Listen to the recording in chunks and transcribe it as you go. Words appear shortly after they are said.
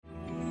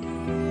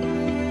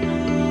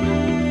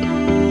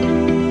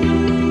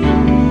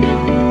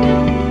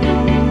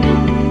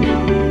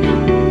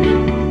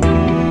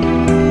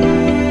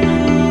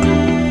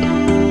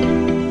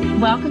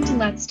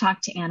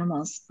Talk to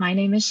Animals. My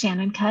name is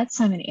Shannon Cutts.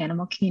 I'm an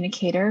animal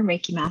communicator,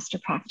 Reiki master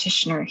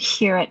practitioner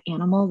here at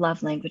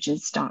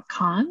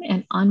animallovelanguages.com.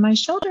 And on my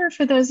shoulder,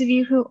 for those of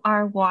you who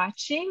are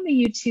watching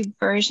the YouTube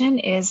version,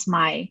 is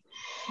my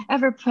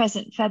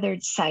ever-present feathered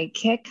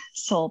sidekick,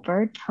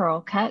 Soulbird Pearl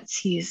Cuts.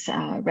 He's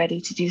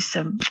ready to do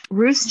some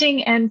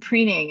roosting and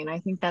preening, and I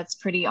think that's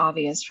pretty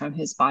obvious from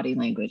his body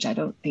language. I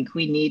don't think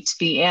we need to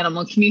be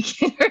animal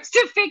communicators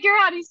to figure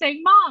out he's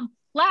saying, Mom,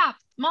 lap,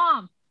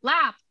 Mom,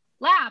 lap,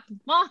 lap,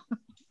 Mom.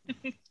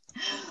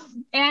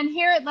 And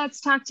here at Let's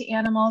Talk to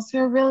Animals,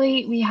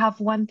 we have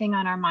one thing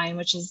on our mind,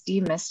 which is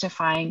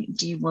demystifying,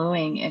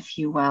 de-wooing, if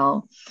you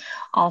will,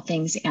 all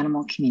things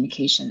animal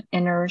communication,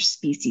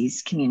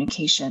 interspecies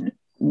communication.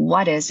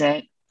 What is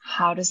it?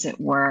 How does it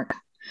work?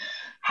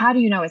 How do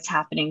you know it's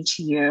happening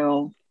to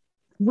you?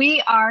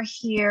 We are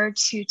here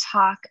to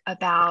talk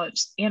about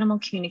animal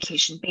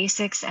communication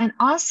basics and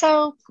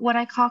also what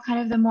I call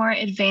kind of the more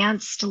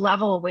advanced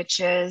level,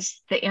 which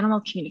is the animal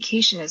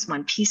communication is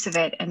one piece of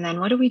it. And then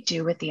what do we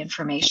do with the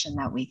information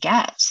that we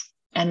get?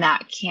 And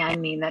that can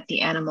mean that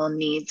the animal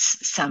needs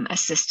some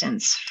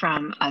assistance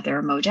from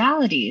other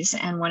modalities.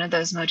 And one of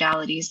those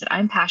modalities that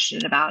I'm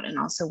passionate about and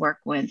also work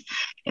with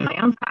in my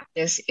own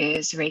practice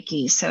is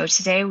Reiki. So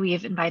today we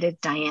have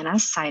invited Diana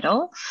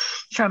Seidl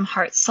from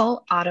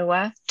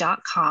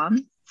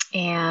heartsoulottawa.com.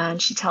 And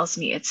she tells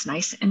me it's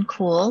nice and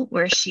cool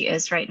where she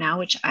is right now,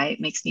 which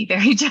makes me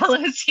very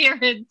jealous here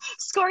in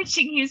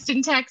scorching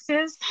Houston,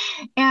 Texas.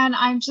 And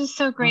I'm just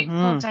so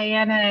grateful,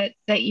 Diana,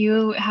 that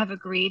you have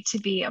agreed to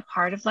be a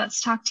part of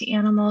Let's Talk to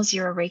Animals.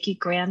 You're a Reiki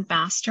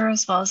Grandmaster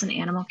as well as an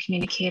animal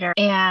communicator,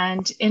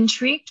 and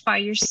intrigued by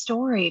your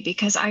story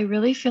because I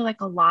really feel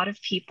like a lot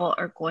of people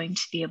are going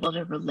to be able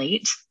to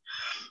relate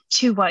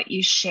to what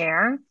you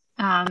share.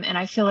 And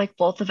I feel like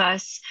both of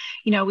us,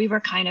 we were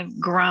kind of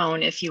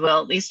grown, if you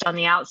will, at least on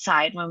the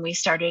outside, when we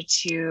started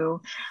to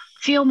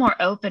feel more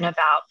open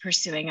about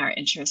pursuing our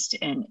interest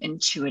in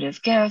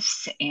intuitive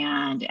gifts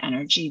and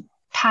energy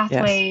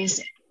pathways,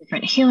 yes,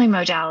 different healing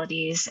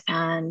modalities.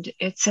 And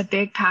it's a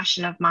big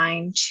passion of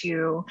mine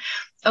to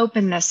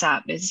open this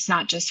up. It's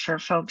not just for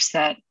folks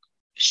that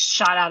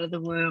shot out of the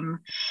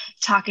womb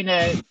talking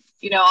to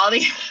all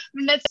the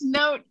let's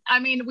note. I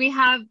mean, we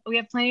have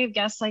plenty of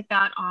guests like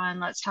that on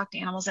Let's Talk to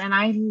Animals, and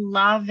I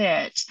love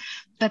it.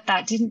 But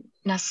that didn't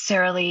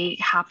necessarily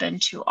happen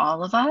to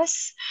all of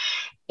us.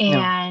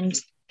 And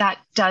that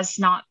does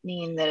not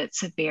mean that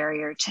it's a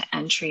barrier to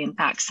entry. In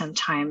fact,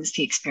 sometimes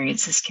the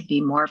experiences can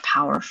be more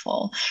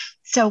powerful.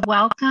 So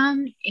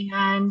welcome.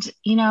 And,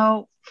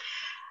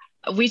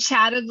 we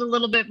chatted a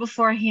little bit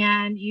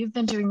beforehand. You've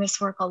been doing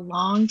this work a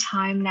long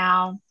time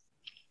now.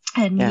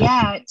 And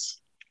yet,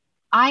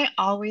 I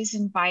always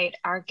invite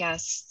our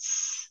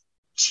guests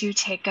to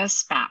take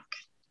us back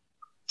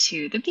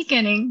to the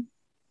beginning.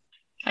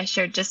 I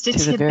shared just a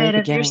tidbit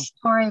of your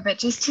story, but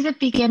just to the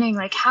beginning,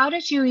 like, how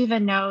did you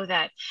even know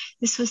that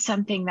this was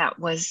something that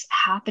was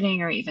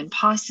happening or even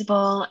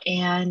possible?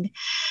 And,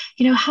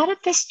 how did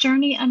this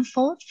journey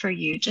unfold for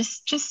you?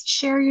 Just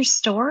share your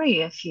story,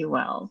 if you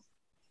will.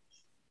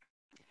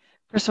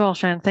 First of all,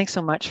 Shannon, thanks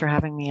so much for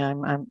having me.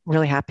 I'm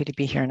really happy to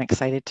be here and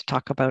excited to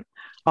talk about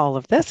all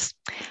of this.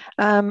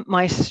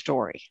 My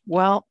story.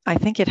 Well, I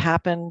think it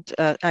happened.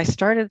 I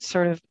started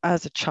sort of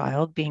as a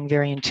child being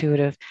very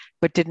intuitive,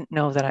 but didn't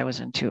know that I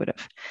was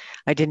intuitive.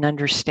 I didn't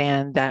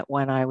understand that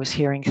when I was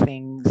hearing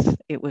things,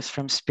 it was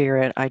from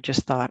spirit. I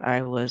just thought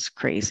I was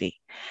crazy.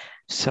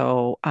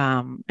 So,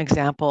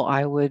 example,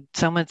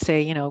 someone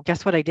say,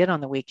 guess what I did on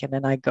the weekend?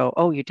 And I go,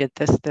 oh, you did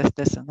this, this,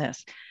 this, and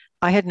this.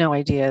 I had no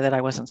idea that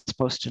I wasn't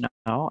supposed to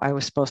know. I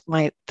was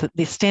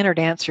the standard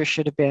answer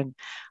should have been,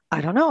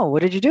 I don't know.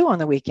 What did you do on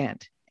the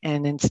weekend?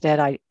 And instead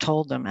I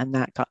told them, and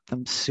that got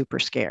them super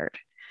scared.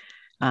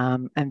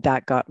 And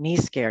that got me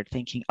scared,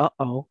 thinking,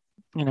 uh-oh,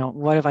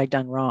 what have I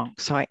done wrong?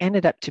 So I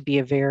ended up to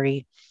be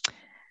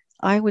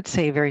I would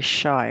say very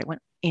shy. I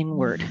went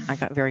inward. I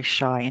got very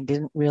shy and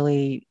didn't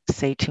really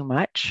say too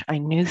much. I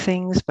knew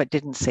things, but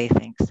didn't say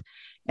things.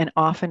 And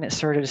often it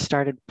sort of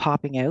started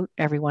popping out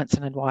every once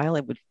in a while.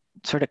 It would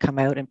sort of come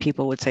out and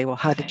people would say, well,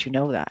 how did you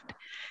know that?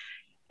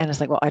 And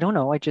it's like, well, I don't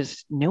know. I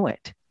just knew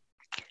it.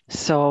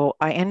 So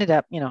I ended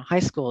up, high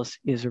school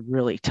is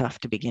really tough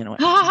to begin with.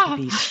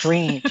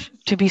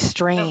 To be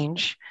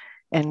strange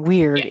and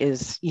weird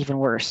is even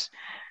worse.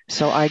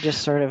 So I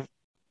just sort of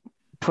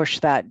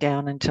pushed that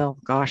down until,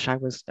 gosh, I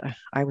was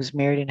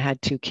married and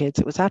had 2 kids.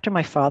 It was after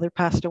my father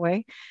passed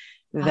away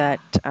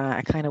that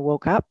I kind of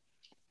woke up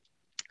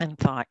and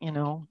thought,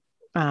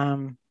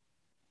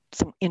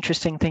 some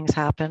interesting things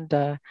happened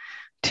to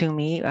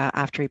me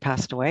after he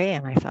passed away.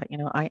 And I thought,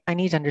 I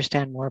need to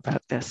understand more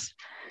about this.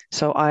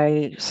 So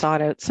I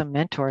sought out some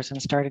mentors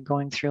and started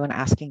going through and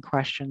asking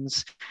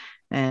questions.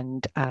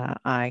 And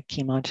I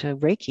came onto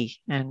Reiki,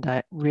 and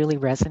it really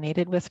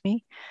resonated with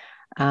me.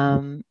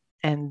 And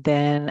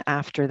then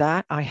after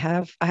that, I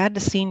had the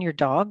senior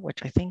dog,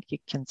 which I think you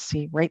can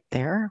see right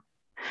there.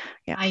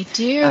 Yeah, I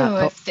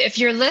do. If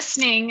you're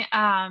listening,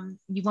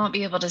 you won't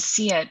be able to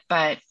see it,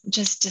 but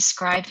just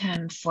describe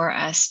him for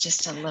us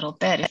just a little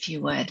bit, if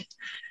you would.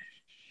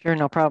 Sure,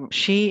 no problem.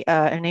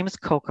 Her name is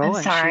I'm Coco, and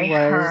she sorry, was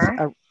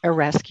her. a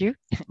rescue.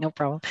 No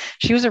problem.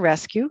 She was a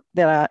rescue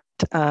that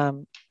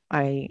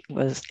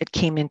it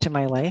came into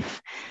my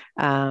life,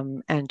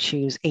 and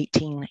she was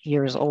 18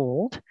 years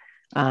old.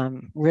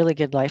 Really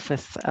good life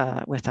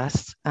with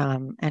us,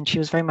 and she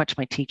was very much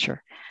my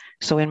teacher.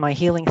 So in my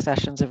healing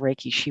sessions of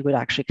Reiki, she would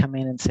actually come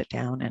in and sit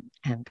down,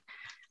 and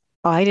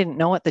I didn't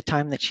know at the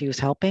time that she was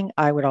helping.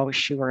 I would always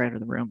shoo her out of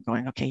the room,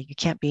 going, "Okay, you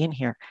can't be in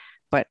here."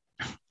 But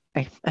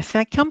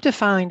I come to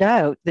find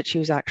out that she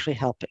was actually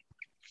helping.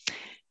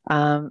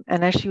 And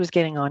as she was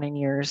getting on in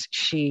years,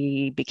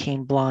 she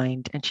became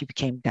blind and she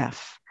became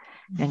deaf,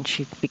 and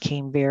she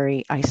became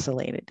very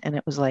isolated. And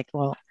it was like,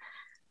 well,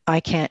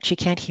 she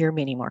can't hear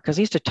me anymore, because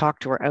I used to talk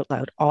to her out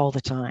loud all the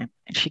time,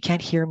 and she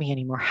can't hear me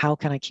anymore. How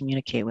can I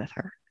communicate with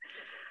her?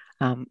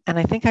 And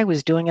I think I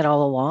was doing it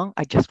all along.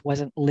 I just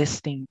wasn't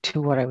listening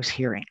to what I was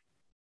hearing.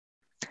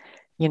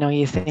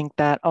 You think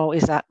that, oh,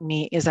 is that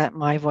me? Is that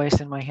my voice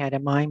in my head?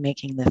 Am I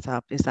making this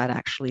up? Is that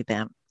actually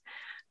them?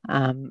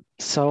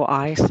 So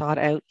I sought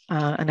out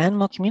an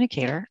animal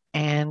communicator,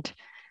 and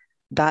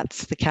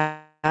that's the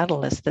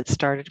catalyst that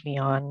started me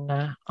on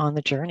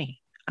the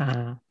journey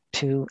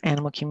to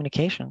animal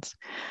communications.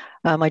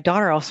 My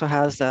daughter also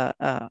has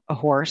a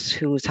horse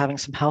who was having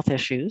some health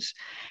issues,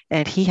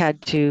 and he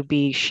had to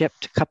be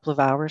shipped a couple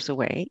of hours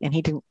away, and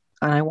he didn't.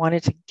 And I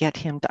wanted to get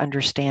him to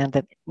understand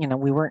that,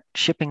 we weren't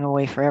shipping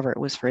away forever. It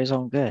was for his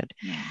own good.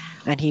 Yeah.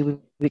 And he would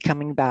be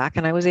coming back,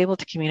 and I was able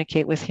to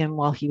communicate with him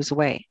while he was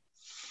away.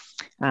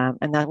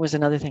 And that was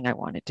another thing I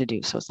wanted to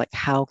do. So it's like,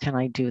 how can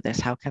I do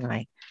this? How can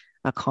I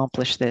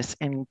accomplish this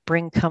and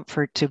bring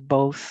comfort to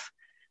both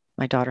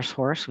my daughter's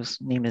horse, whose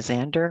name is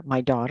Xander,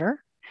 my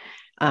daughter,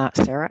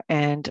 Sarah,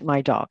 and my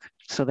dog,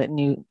 so that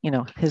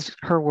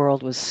her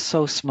world was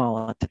so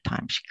small at the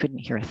time. She couldn't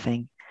hear a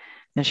thing.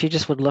 And she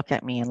just would look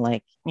at me and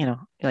like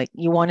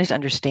you wanted to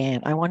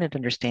understand. I wanted to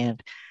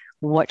understand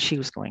what she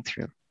was going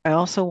through. I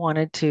also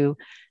wanted to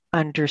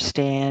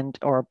understand,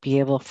 or be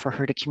able for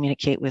her to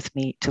communicate with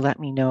me, to let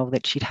me know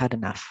that she'd had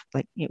enough,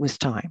 like it was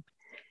time.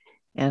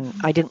 And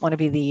I didn't want to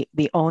be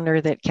the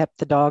owner that kept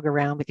the dog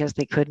around because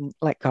they couldn't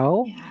let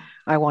go. Yeah.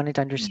 I wanted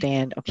to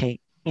understand, okay,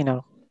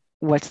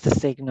 what's the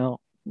signal?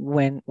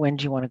 When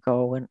do you want to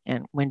go?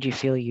 And when do you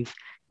feel you've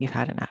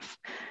had enough?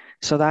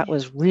 So that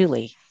was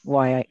really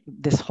why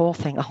this whole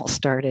thing all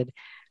started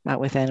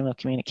with animal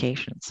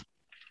communications.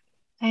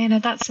 Diana,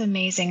 that's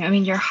amazing. I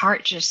mean, your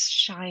heart just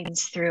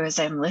shines through as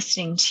I'm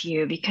listening to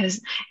you,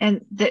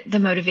 and the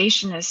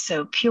motivation is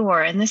so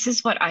pure. And this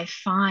is what I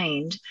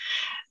find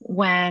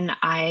when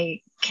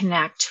I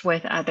connect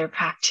with other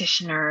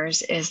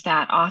practitioners, is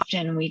that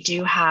often we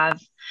do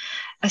have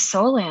a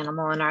soul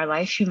animal in our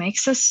life who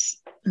makes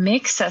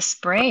us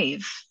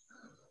brave,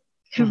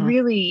 who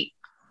really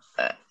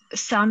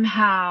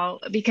somehow,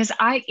 because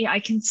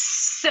I can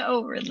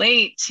so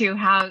relate to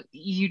how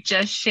you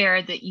just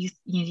shared that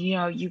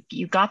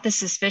you got the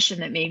suspicion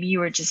that maybe you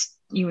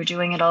were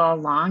doing it all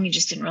along, you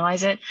just didn't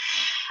realize it.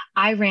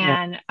 I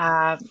ran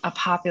a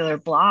popular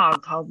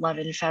blog called Love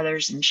in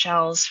Feathers and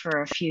Shells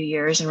for a few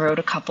years, and wrote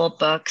a couple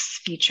books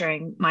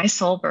featuring my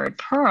soul bird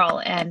Pearl.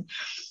 And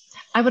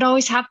I would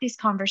always have these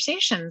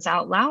conversations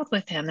out loud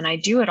with him, and I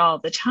do it all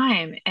the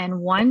time. And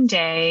one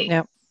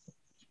day,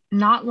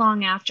 not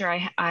long after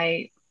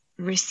I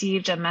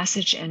received a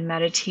message in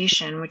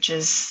meditation, which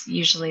is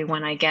usually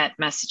when I get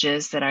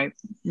messages that I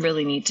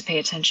really need to pay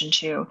attention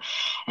to.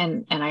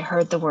 And I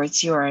heard the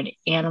words, "You are an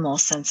animal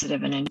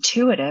sensitive and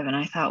intuitive." And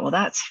I thought, well,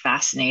 that's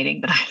fascinating,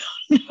 but I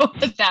don't know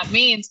what that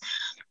means.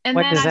 And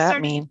what then does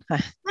that mean?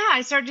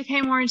 I started to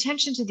pay more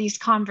attention to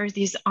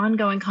these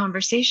ongoing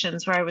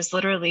conversations where I was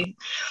literally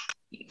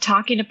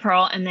talking to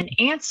Pearl and then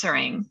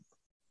answering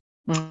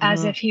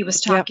as if he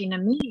was talking to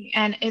me.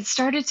 And it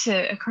started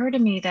to occur to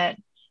me that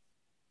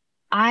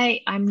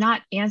I'm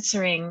not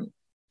answering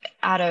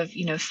out of,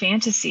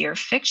 fantasy or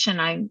fiction.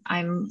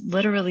 I'm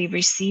literally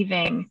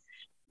receiving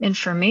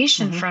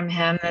information from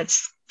him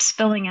that's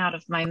spilling out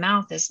of my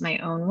mouth as my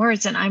own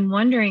words. And I'm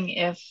wondering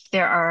if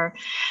there are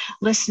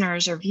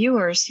listeners or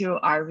viewers who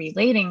are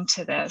relating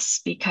to this,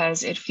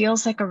 because it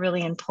feels like a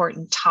really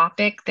important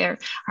topic.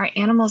 Our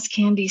animals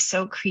can be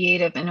so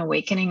creative in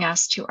awakening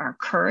us to our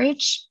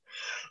courage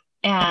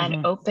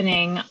and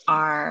opening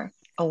our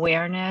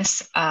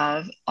awareness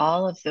of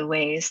all of the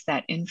ways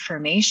that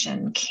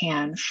information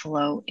can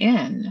flow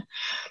in,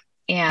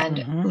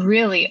 and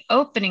really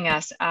opening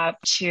us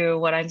up to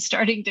what I'm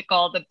starting to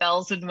call the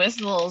bells and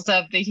whistles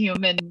of the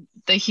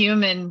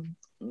human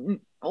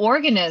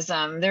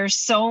organism. There's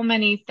so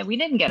many that we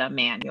didn't get a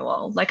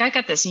manual. Like, I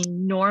got this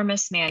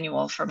enormous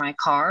manual for my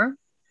car,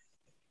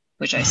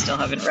 which I still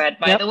haven't read,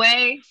 by the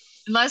way.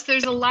 Unless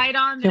there's a light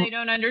on that I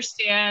don't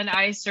understand,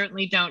 I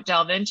certainly don't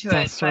delve into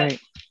it. But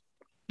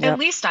at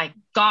least I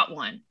got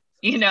one,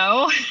 You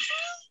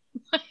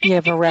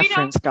have a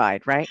reference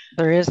guide, right?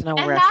 There is no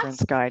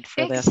reference guide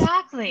for this.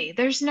 Exactly.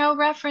 There's no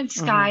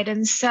reference guide.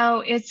 And so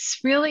it's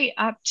really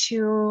up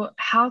to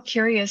how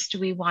curious do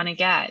we want to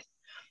get?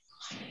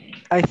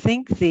 I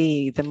think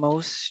the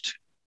most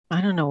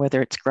I don't know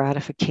whether it's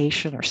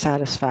gratification or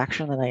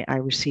satisfaction that I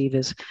receive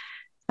is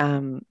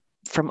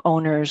from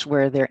owners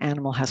where their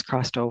animal has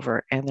crossed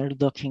over and they're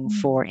looking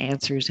for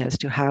answers as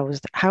to how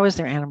is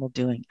their animal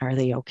doing? Are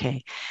they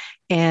okay?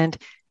 And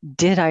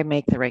did I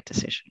make the right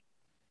decision?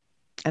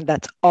 And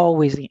that's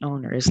always the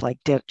owner is like,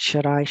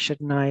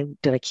 shouldn't I?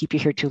 Did I keep you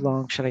here too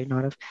long? Should I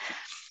not have?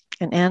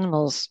 And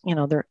animals,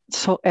 they're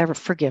so ever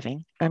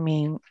forgiving. I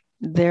mean,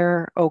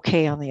 they're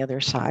okay on the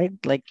other side.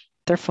 Like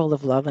they're full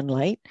of love and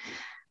light.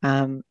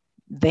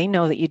 They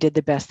know that you did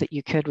the best that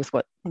you could with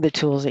the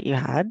tools that you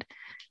had.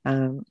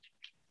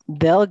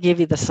 They'll give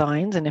you the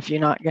signs, and if you're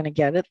not going to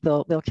get it,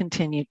 they'll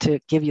continue to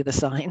give you the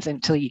signs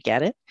until you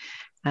get it.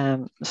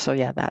 So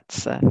yeah,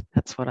 that's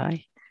what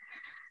I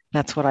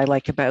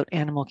like about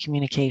animal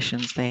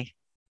communications. They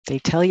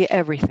tell you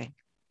everything.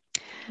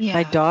 Yeah.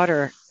 My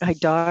daughter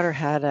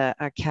had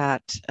a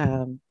cat,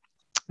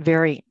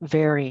 very,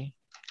 very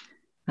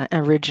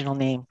original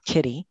name,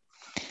 Kitty.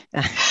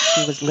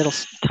 She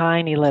was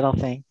tiny little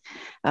thing.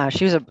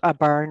 She was a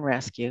barn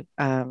rescue,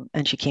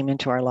 and she came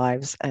into our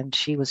lives, and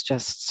she was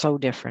just so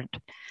different.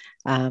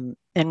 And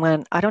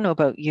when, I don't know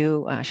about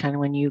you, Shannon,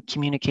 when you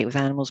communicate with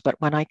animals, but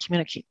when I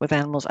communicate with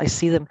animals, I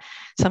see them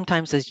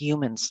sometimes as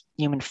human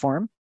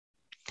form.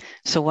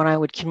 So when I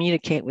would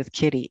communicate with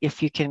Kitty,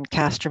 if you can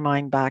cast your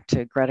mind back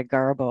to Greta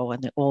Garbo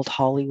and the old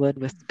Hollywood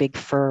with the big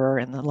fur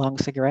and the long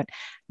cigarette,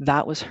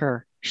 that was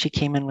her. She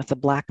came in with the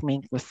black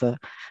mink with the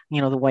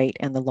white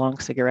and the long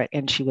cigarette,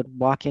 and she would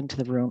walk into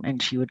the room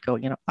and she would go,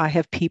 I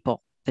have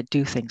people that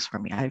do things for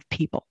me. I have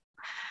people.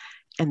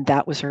 And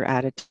that was her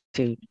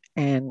attitude.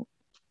 And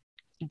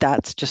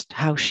that's just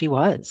how she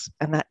was.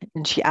 And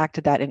she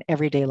acted that in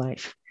everyday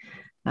life.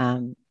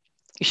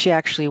 She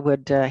actually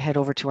would head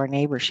over to our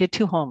neighbor. She had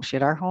two homes. She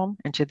had our home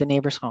and she had the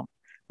neighbor's home,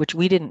 which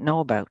we didn't know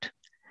about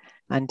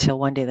until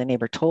one day the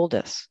neighbor told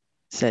us,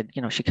 said,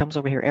 she comes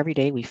over here every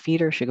day. We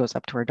feed her. She goes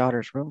up to her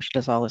daughter's room. She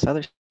does all this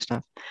other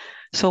stuff.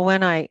 So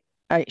when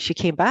she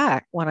came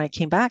back, when I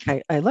came back,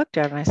 I looked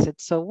at her and I said,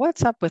 so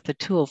what's up with the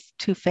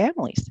two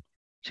families?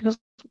 She goes,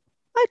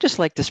 I just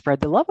like to spread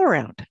the love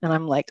around. And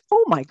I'm like,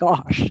 oh my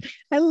gosh,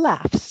 I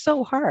laughed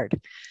so hard.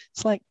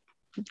 It's like,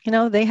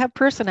 they have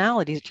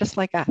personalities just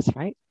like us,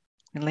 right?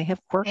 And they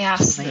have quirks. They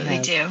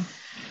absolutely do.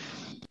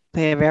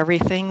 They have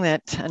everything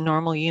that a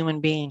normal human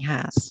being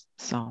has.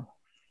 So,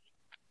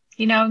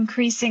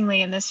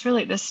 increasingly, and this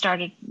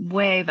started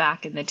way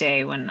back in the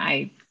day when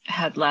I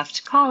had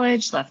left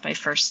college, left my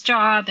first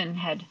job, and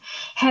had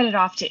headed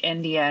off to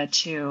India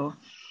to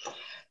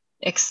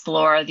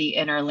explore the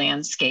inner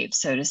landscape,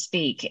 so to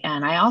speak.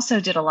 And I also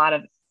did a lot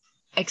of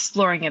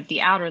exploring of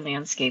the outer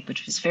landscape,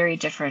 which was very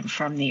different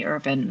from the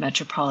urban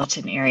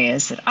metropolitan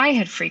areas that I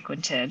had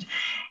frequented.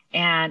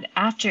 And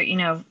after,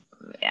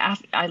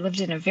 I lived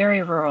in a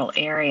very rural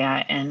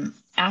area, and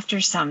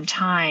after some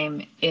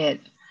time, it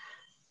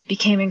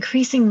became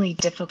increasingly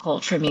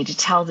difficult for me to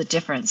tell the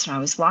difference when I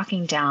was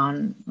walking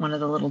down one of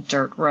the little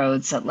dirt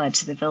roads that led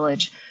to the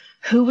village,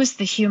 who was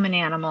the human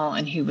animal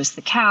and who was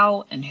the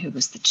cow and who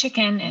was the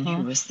chicken and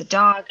who was the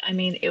dog. I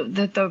mean,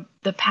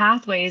 the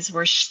pathways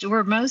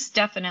were most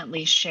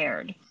definitely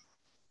shared.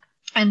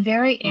 And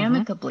very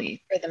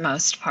amicably for the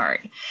most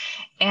part.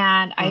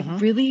 And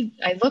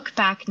I look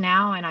back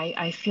now and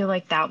I feel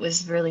like that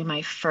was really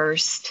my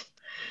first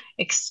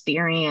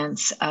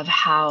experience of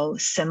how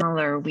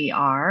similar we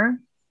are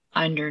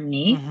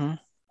underneath.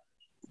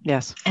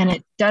 Yes. And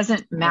it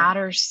doesn't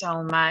matter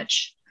so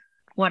much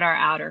what our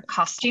outer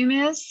costume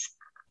is.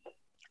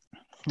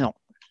 No.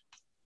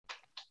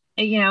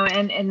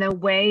 And the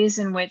ways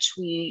in which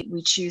we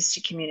choose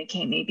to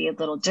communicate may be a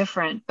little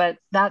different, but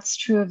that's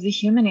true of the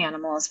human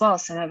animal as well.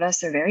 Some of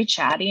us are very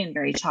chatty and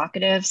very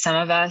talkative. Some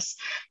of us,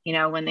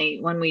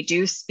 when we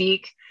do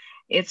speak,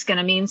 it's going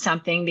to mean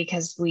something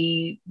because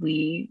we're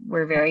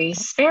very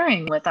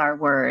sparing with our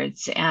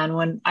words. And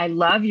when I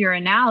love your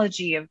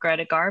analogy of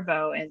Greta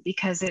Garbo, and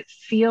because it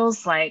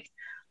feels like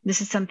this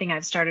is something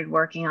I've started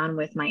working on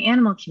with my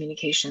animal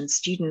communication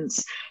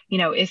students.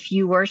 If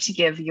you were to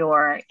give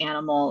your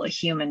animal a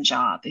human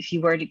job, if you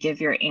were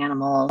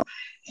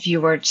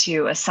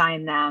to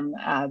assign them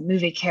a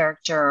movie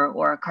character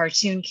or a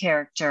cartoon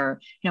character,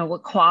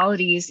 what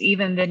qualities,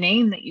 even the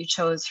name that you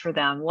chose for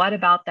them, what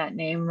about that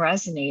name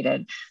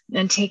resonated?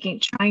 And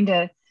trying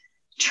to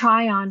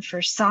try on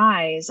for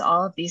size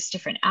all of these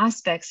different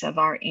aspects of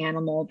our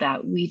animal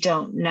that we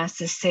don't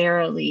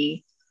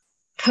necessarily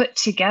put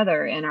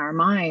together in our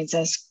minds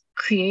as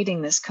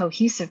creating this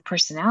cohesive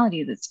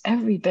personality that's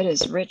every bit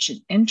as rich and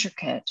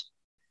intricate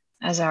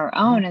as our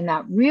own. And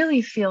that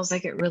really feels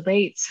like it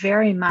relates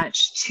very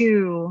much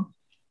to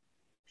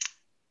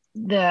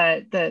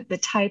the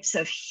types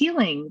of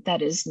healing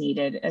that is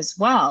needed as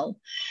well,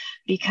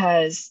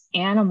 because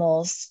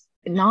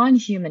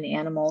non-human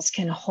animals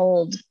can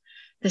hold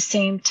the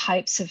same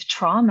types of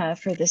trauma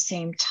for the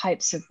same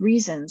types of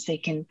reasons. They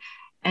can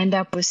end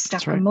up with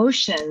stuck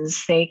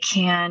emotions. They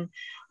can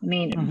I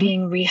mean,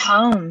 being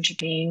rehomed,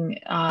 being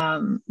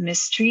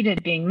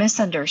mistreated, being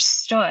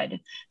misunderstood,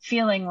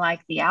 feeling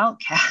like the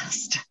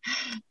outcast.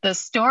 The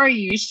story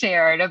you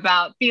shared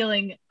about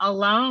feeling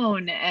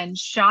alone and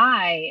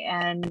shy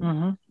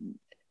and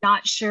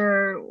not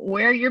sure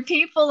where your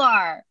people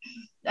are.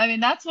 I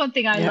mean, that's one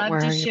thing I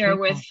love to share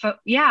with,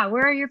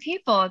 where are your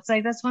people? It's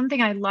like, that's one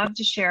thing I love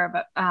to share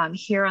about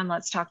here on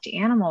Let's Talk to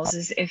Animals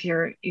is if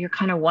you're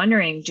kind of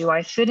wondering, do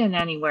I fit in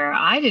anywhere?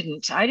 I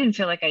didn't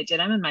feel like I did.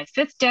 I'm in my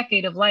 5th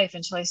decade of life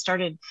until I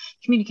started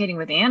communicating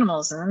with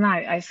animals. And then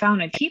I found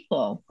my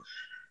people.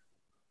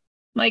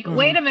 Like,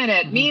 wait a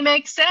minute, me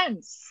makes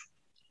sense.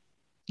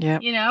 Yeah.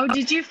 You know,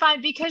 did you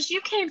find, because you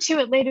came to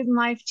it later in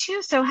life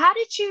too. So how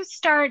did you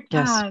start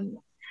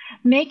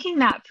making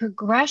that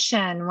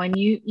progression when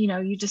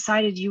you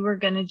decided you were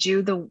going to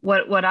do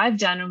what I've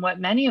done and what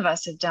many of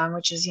us have done,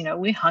 which is,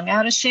 we hung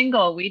out a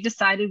shingle. We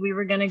decided we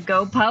were going to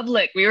go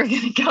public. We were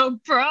going to go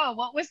pro.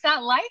 What was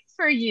that like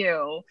for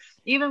you,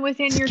 even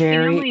within your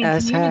family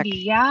and community?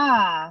 Heck.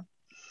 Yeah.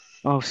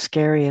 Oh,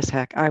 scary as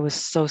heck. I was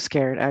so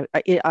scared.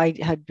 I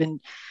had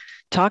been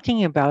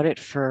talking about it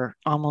for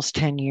almost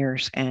 10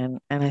 years. And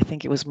I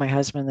think it was my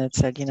husband that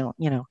said,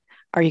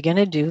 are you going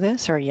to do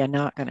this or are you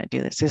not going to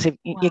do this? Because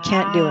you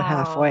can't do it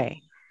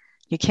halfway.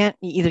 You can't,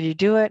 either you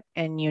do it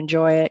and you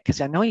enjoy it, because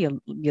I know you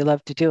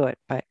love to do it,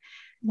 but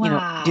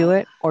do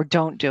it or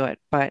don't do it.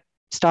 But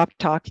stop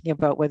talking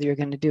about whether you're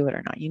going to do it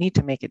or not. You need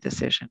to make a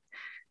decision.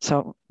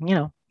 So,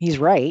 he's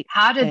right.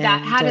 How did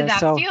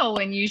that feel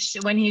when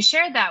he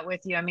shared that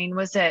with you? I mean,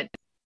 was it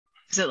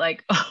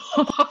like,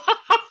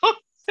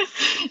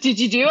 did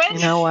you do it? You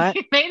know what?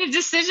 You made a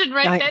decision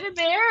then and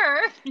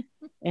there.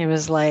 It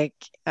was like,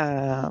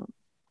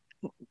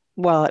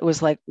 it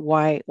was like,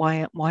 why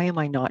am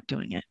I not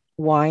doing it?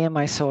 Why am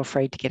I so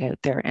afraid to get out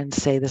there and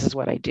say, this is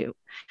what I do?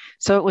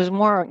 So it was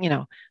more,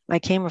 I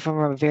came from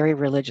a very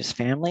religious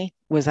family.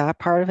 Was that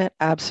part of it?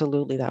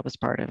 Absolutely. That was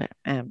part of it.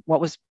 And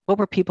what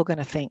were people going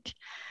to think?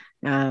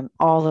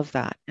 All of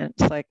that. And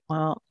it's like,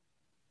 well,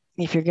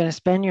 if you're going to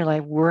spend your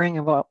life worrying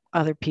about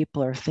what other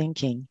people are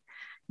thinking,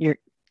 you're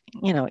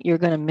going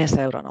to miss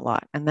out on a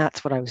lot. And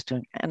that's what I was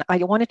doing. And I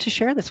wanted to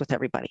share this with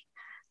everybody.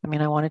 I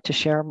mean, I wanted to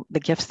share the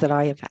gifts that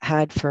I have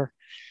had for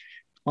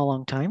a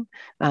long time.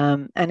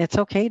 And it's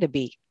okay to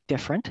be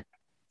different.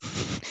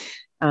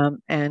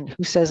 And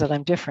who says that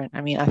I'm different?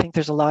 I mean, I think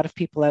there's a lot of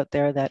people out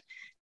there that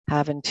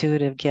have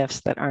intuitive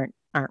gifts that aren't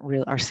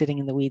real, are sitting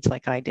in the weeds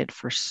like I did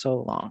for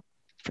so long.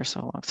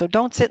 So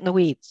don't sit in the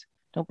weeds.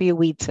 Don't be a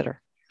weed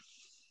sitter.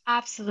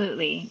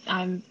 Absolutely.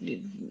 I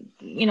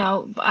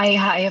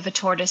have a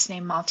tortoise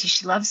named Malty.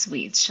 She loves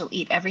weeds. She'll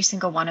eat every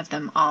single one of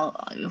them.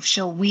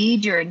 She'll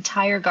weed your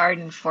entire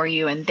garden for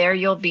you, and there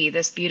you'll be,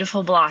 this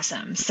beautiful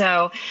blossom.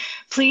 So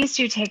please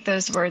do take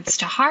those words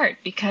to heart,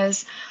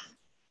 because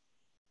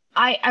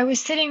I was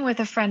sitting with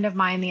a friend of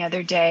mine the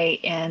other day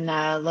in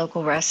a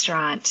local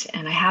restaurant,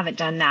 and I haven't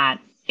done that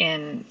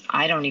in,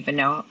 I don't even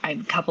know, a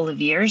couple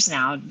of years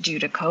now due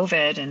to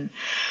COVID. And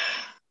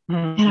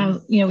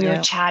we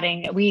were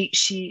chatting.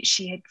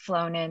 She had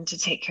flown in to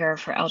take care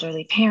of her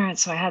elderly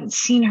parents, so I hadn't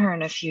seen her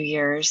in a few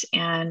years.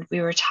 And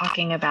we were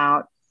talking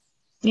about,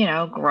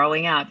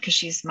 growing up, because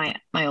she's my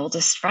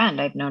oldest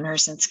friend. I've known her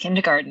since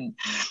kindergarten.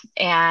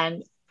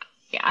 And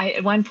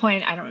at one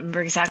point, I don't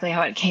remember exactly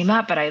how it came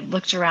up, but I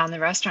looked around the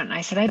restaurant and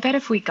I said, I bet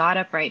if we got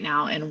up right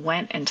now and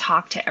went and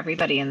talked to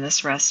everybody in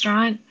this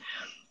restaurant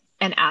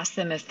and asked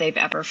them if they've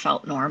ever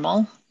felt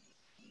normal,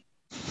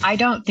 I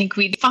don't think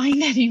we'd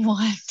find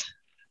anyone.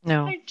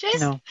 No.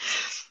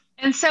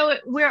 And so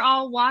we're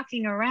all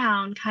walking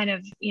around kind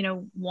of,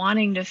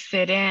 wanting to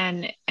fit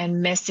in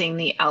and missing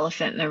the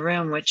elephant in the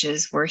room, which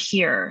is we're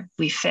here,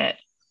 we fit.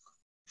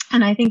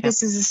 And I think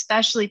this is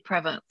especially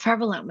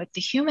prevalent with the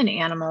human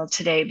animal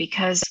today,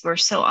 because we're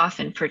so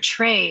often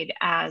portrayed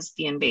as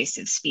the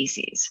invasive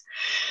species.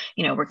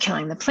 We're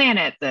killing the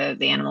planet. The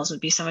animals would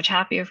be so much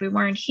happier if we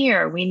weren't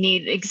here. We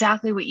need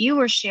exactly what you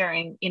were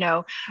sharing,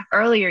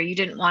 earlier. You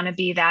didn't want to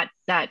be that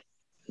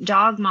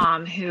dog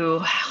mom who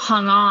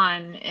hung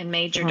on and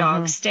made your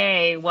dog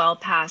stay well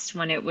past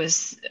when it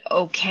was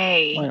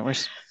okay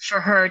for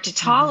her to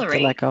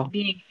tolerate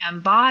being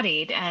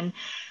embodied, and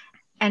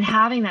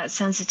having that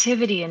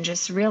sensitivity and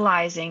just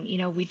realizing,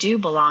 we do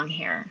belong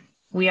here.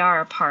 We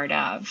are a part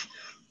of,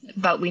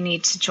 but we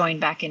need to join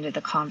back into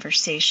the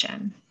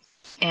conversation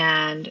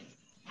and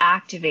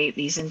activate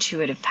these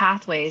intuitive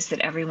pathways that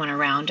everyone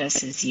around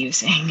us is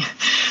using.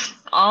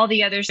 All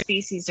the other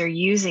species are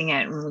using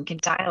it, and we can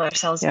dial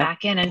ourselves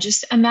back in and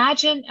just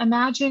imagine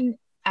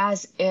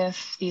as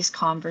if these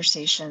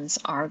conversations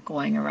are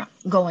going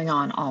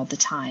on all the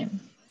time,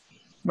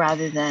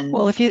 rather than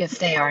if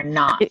they are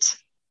not.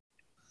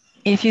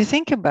 If you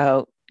think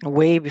about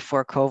way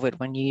before COVID,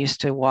 when you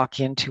used to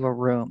walk into a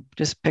room,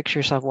 just picture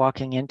yourself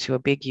walking into a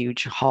big,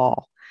 huge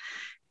hall.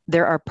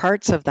 There are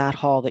parts of that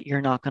hall that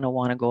you're not going to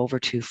want to go over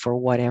to for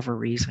whatever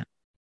reason,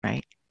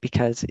 right?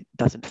 Because it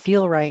doesn't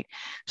feel right.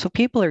 So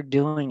people are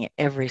doing it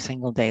every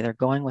single day. They're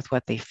going with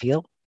what they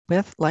feel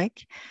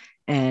like,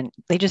 and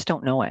they just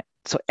don't know it.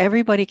 So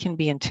everybody can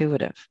be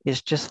intuitive.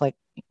 It's just like,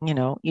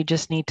 you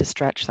just need to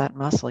stretch that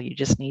muscle. You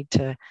just need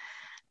to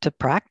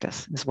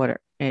practice is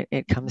what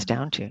it comes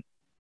down to,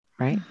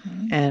 right?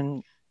 Mm-hmm.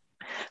 And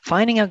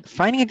finding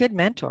a good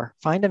mentor.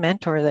 Find a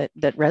mentor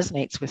that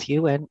resonates with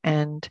you,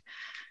 and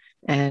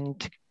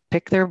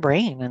pick their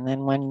brain. And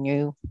then when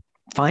you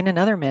find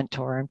another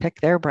mentor and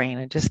pick their brain,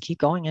 and just keep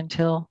going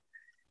until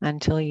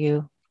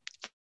you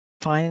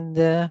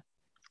find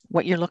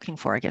what you're looking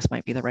for, I guess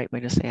might be the right way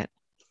to say it.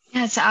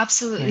 Yeah, it's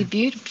absolutely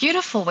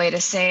beautiful way to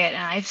say it.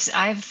 And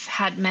I've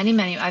had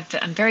many.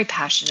 I'm very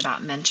passionate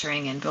about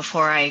mentoring. And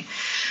before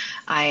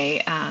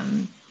I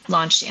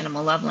launched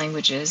Animal Love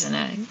Languages,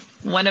 and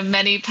one of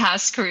many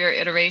past career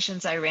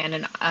iterations, I ran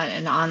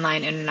an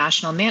online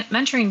international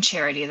mentoring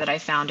charity that I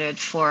founded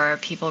for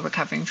people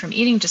recovering from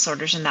eating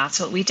disorders. And that's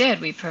what we did.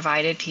 We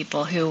provided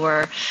people who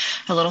were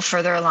a little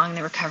further along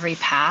the recovery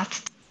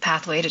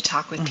pathway to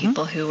talk with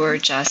people who were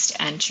just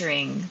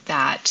entering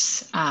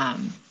that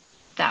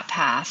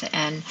path.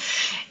 And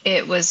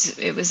it was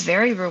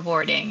very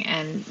rewarding.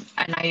 And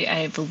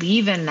I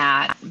believe in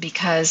that,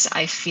 because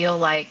I feel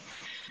like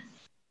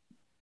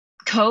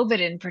COVID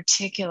in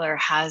particular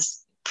has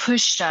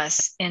pushed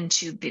us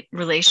into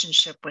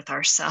relationship with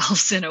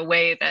ourselves in a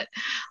way that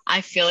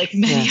I feel like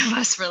many of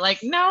us were like,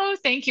 no,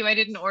 thank you. I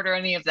didn't order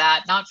any of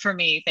that. Not for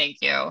me. Thank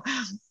you.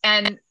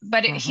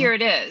 But here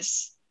it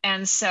is.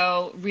 And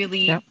so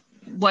really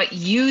what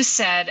you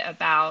said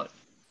about,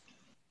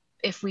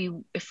 if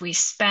we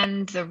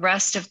spend the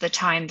rest of the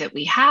time that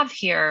we have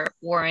here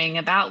worrying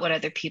about what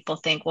other people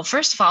think, well,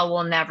 first of all,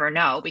 we'll never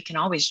know. We can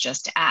always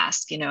just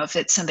ask, if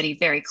it's somebody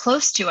very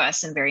close to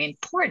us and very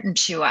important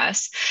to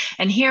us.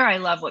 And here I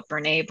love what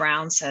Brene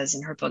Brown says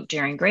in her book,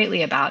 Daring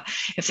Greatly, about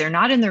if they're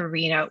not in the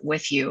arena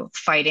with you,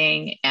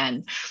 fighting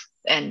and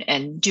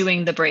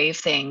doing the brave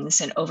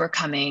things and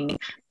overcoming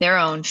their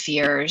own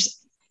fears,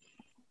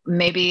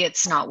 maybe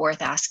it's not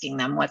worth asking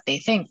them what they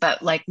think.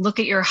 But like, look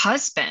at your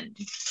husband.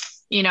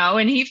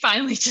 And he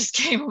finally just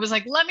came and was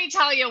like, let me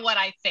tell you what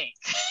I think.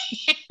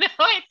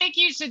 I think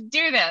you should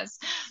do this.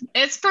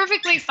 It's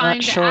perfectly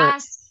fine to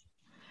ask.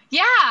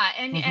 Yeah.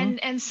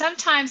 And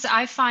sometimes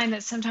I find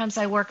that sometimes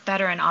I work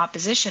better in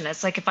opposition.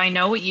 It's like, if I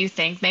know what you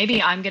think,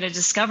 maybe I'm going to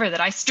discover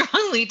that I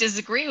strongly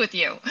disagree with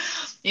you.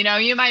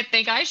 You might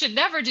think I should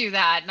never do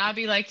that. And I'll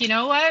be like, you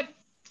know what?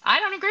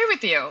 I don't agree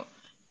with you.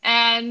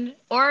 And,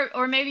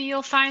 or maybe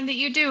you'll find that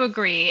you do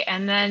agree,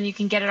 and then you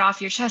can get it off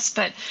your chest.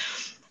 But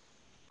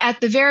at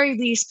the very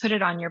least, put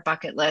it on your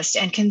bucket list,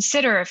 and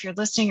consider, if you're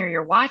listening or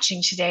you're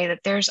watching today,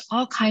 that there's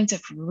all kinds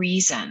of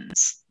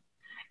reasons.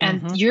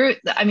 And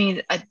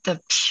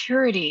the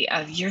purity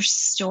of your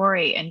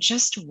story, and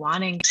just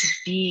wanting to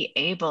be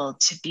able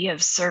to be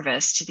of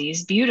service to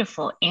these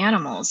beautiful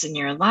animals in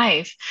your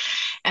life,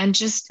 and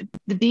just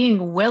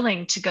being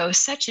willing to go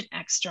such an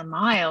extra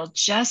mile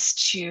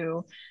just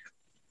to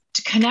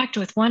connect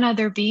with one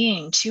other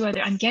being,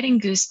 I'm getting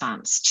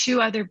goosebumps,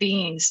 2 other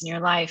beings in your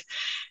life.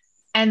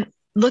 And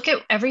look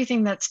at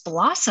everything that's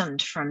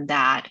blossomed from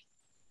that.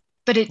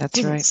 But it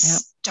didn't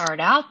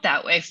start out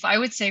that way. I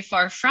would say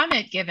far from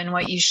it, given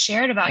what you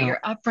shared about your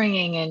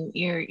upbringing and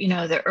your,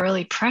 the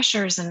early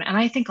pressures. And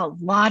I think a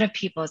lot of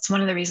people, it's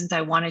one of the reasons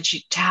I wanted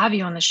to have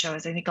you on the show,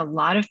 is I think a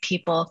lot of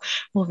people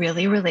will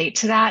really relate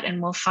to that,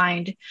 and will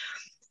find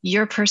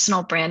your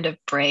personal brand of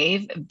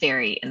brave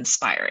very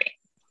inspiring.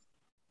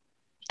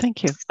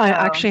 Thank you. I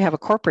actually have a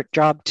corporate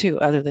job too,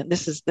 other than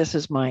this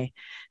is my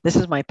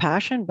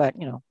passion, but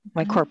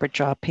my corporate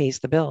job pays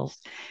the bills.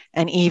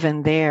 And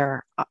even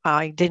there,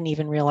 I didn't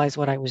even realize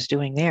what I was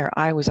doing there.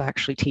 I was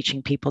actually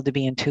teaching people to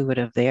be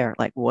intuitive there.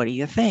 Like, what do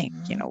you think?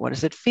 What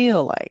does it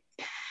feel like?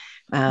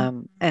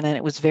 And then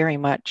it was very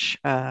much,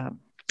 I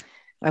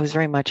was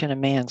very much in a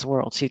man's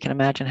world. So you can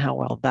imagine how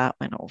well that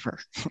went over.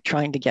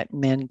 Trying to get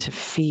men to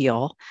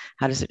feel,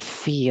 how does it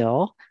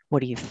feel? What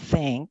do you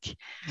think?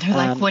 They're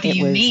like, what do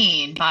you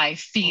mean by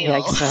feel? Yeah,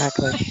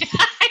 exactly.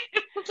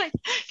 Like,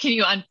 can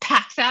you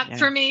unpack that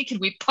for me? Can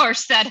we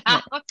parse that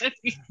out?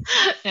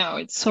 No,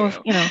 it's so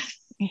true.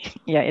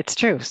 Yeah, it's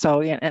true.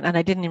 So, and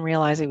I didn't even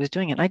realize I was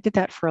doing it. I did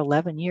that for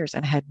 11 years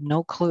and had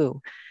no clue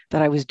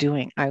that I was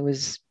doing. I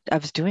was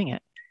doing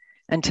it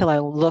until I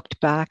looked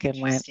back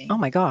and went, oh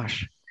my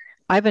gosh,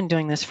 I've been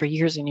doing this for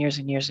years and years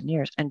and years and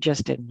years, and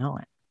just didn't know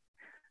it.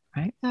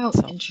 Right?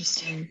 So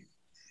interesting.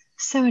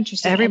 So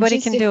interesting. Everybody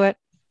can do it.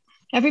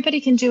 Everybody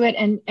can do it,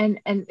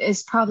 and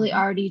is probably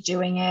already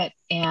doing it.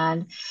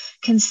 And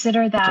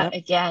consider that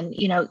again,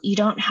 you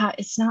don't have,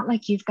 it's not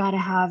like you've got to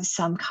have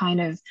some kind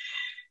of,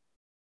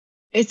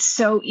 it's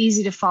so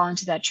easy to fall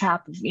into that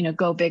trap of,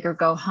 go big or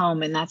go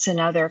home. And that's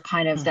another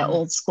kind of the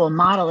old school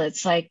model.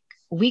 It's like,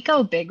 we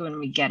go big when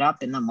we get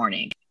up in the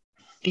morning,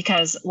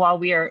 because while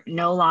we are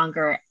no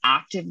longer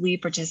actively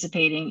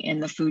participating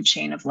in the food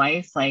chain of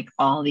life, like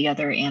all the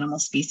other animal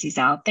species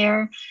out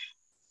there,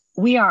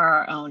 we are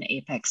our own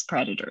apex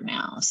predator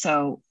now.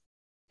 So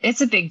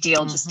it's a big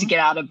deal just to get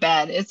out of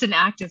bed. It's an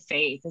act of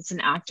faith. It's an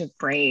act of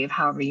brave,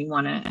 however you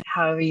want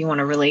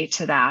to relate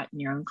to that in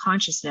your own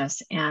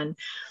consciousness. And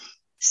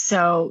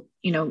so,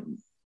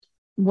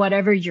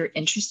 whatever you're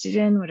interested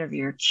in, whatever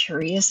you're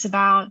curious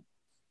about,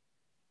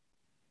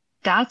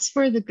 that's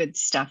where the good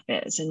stuff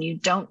is. And you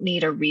don't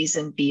need a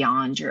reason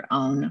beyond your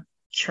own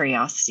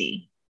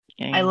curiosity.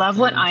 I love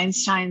what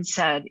Einstein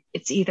said.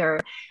 It's either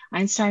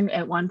Einstein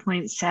at one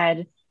point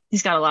said,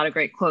 he's got a lot of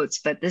great quotes,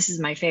 but this is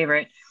my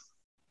favorite.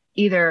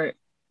 Either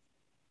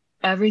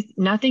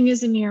nothing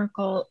is a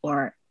miracle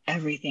or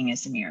everything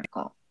is a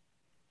miracle.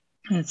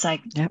 And it's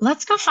like,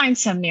 let's go find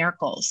some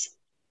miracles.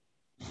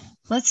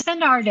 Let's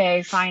spend our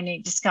day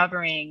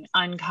discovering,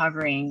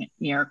 uncovering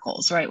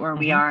miracles right where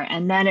we are.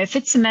 And then if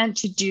it's meant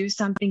to do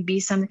something, be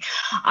something.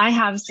 I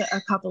have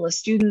a couple of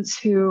students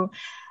who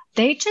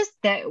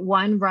that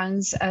one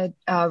runs a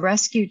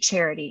rescue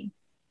charity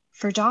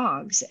for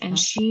dogs. And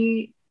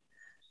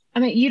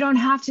you don't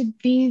have to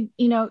be,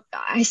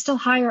 I still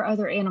hire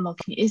other animal.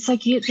 It's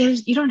like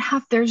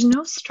there's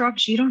no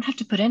structure. You don't have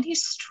to put any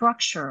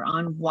structure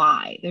on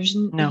why.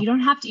 You don't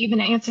have to even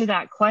answer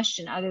that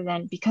question other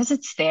than because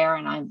it's there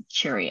and I'm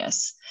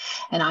curious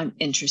and I'm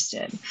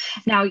interested.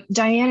 Now,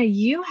 Diana,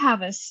 you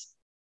have a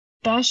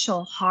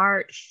special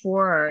heart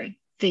for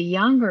the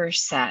younger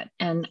set.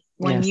 And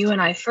when you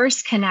and I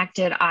first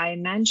connected, I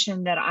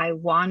mentioned that I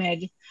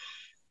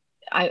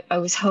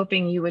was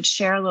hoping you would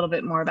share a little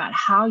bit more about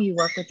how you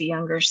work with the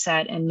younger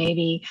set, and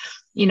maybe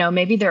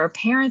there are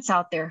parents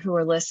out there who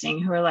are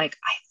listening who are like,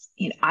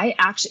 I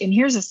actually, and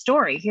here's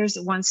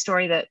one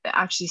story that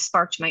actually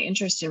sparked my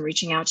interest in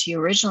reaching out to you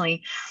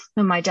originally.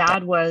 When my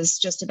dad was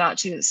just about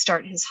to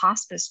start his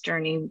hospice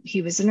journey,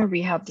 he was in a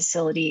rehab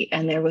facility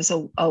and there was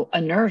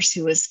a nurse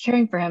who was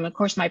caring for him. Of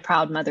course, my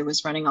proud mother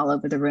was running all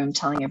over the room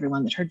telling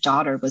everyone that her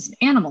daughter was an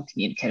animal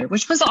communicator,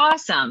 which was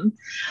awesome.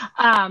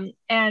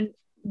 And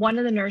one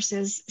of the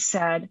nurses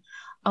said,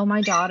 "Oh,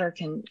 my daughter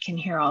can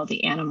hear all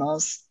the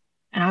animals."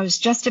 And I was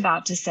just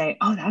about to say,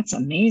 "Oh, that's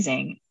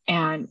amazing."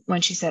 And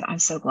when she said, "I'm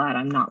so glad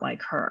I'm not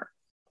like her."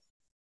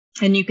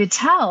 And you could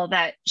tell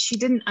that she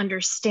didn't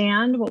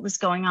understand what was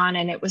going on.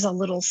 And it was a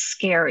little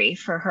scary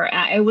for her.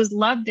 It was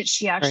love that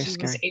she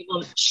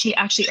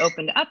actually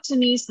opened up to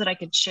me so that I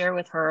could share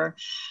with her,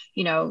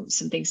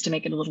 some things to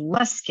make it a little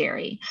less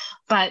scary.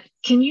 But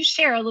can you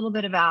share a little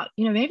bit about,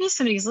 maybe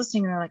somebody's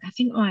listening and they're like, I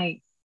think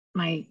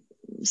my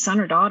son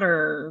or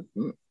daughter,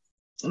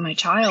 my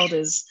child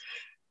is,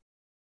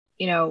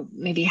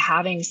 maybe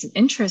having some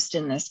interest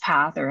in this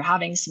path or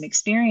having some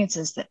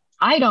experiences that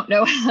I don't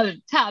know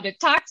how to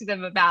talk to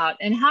them about,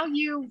 and how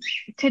you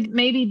could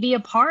maybe be a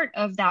part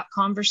of that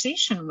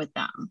conversation with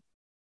them.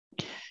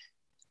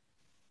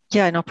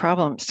 Yeah, no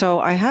problem. So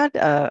I had,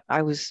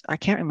 I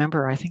can't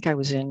remember, I think I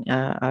was in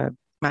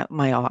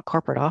my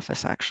corporate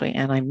office actually,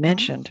 and I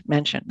mentioned,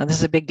 now this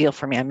is a big deal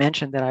for me. I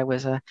mentioned that I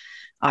was a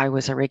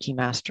Reiki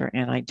master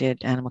and I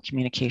did animal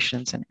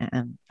communications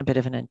and a bit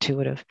of an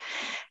intuitive.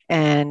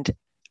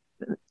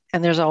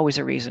 And there's always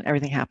a reason.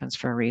 Everything happens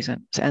for a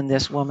reason. And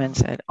this woman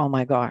said, "Oh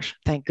my gosh,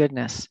 thank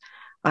goodness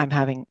I'm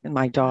having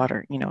my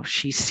daughter,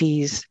 she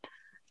sees,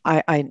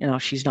 I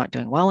she's not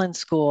doing well in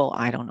school.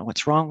 I don't know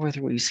what's wrong with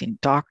her. We've seen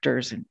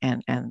doctors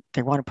and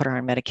they want to put her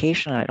on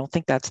medication. And I don't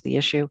think that's the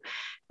issue."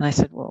 And I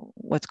said, "Well,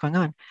 what's going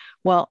on?"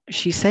 Well,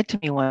 she said to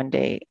me one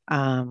day,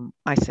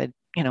 I said,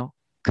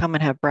 "Come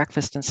and have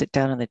breakfast and sit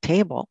down on the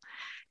table."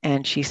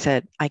 And she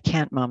said, "I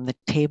can't, Mom, the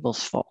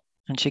table's full."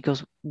 And she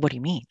goes, "What do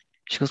you mean?"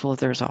 She goes, "Well,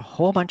 there's a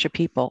whole bunch of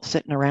people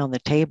sitting around the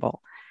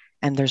table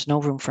and there's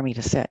no room for me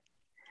to sit."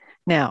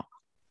 Now,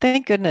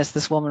 thank goodness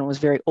this woman was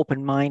very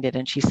open-minded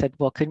and she said,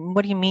 "Well,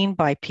 what do you mean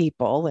by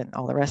people?" and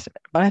all the rest of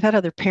it. But I've had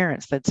other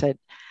parents that said,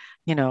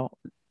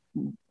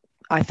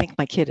 "I think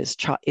my kid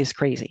is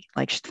crazy.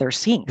 Like they're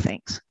seeing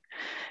things."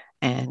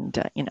 And,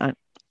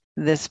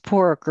 this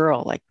poor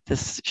girl, like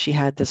this, she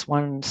had this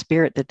one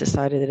spirit that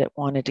decided that it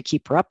wanted to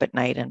keep her up at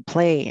night and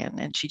play,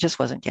 and she just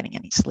wasn't getting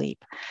any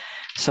sleep.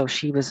 So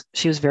she was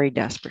very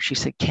desperate. She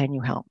said, "Can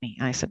you help me?"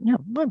 I said, "No,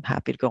 I'm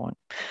happy to go and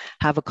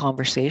have a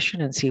conversation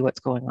and see what's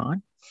going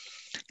on."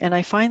 And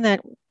I find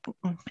that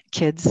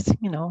kids,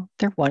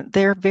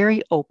 they're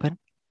very open.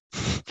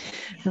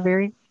 They're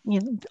very,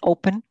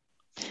 open.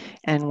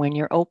 And when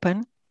you're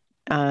open,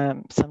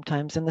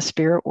 sometimes in the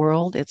spirit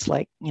world, it's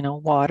like,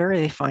 water,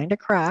 they find a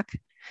crack,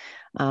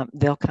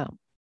 they'll come.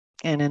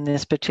 And in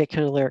this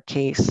particular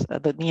case,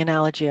 the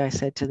analogy I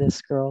said to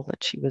this girl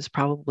that she was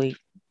probably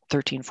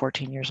 13,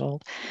 14 years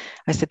old,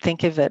 I said,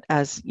 think of it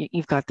as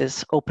you've got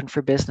this open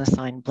for business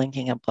sign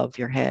blinking above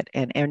your head,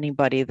 and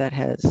anybody that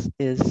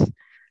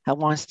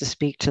wants to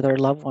speak to their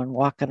loved one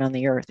walking on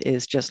the earth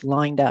is just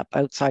lined up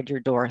outside your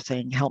door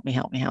saying, "Help me,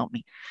 help me, help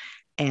me."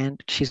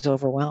 And she's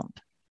overwhelmed.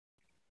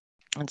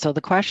 And so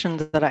the question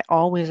that I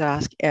always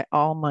ask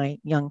all my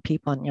young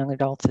people and young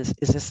adults is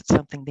this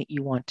something that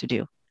you want to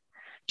do?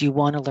 Do you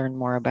want to learn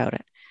more about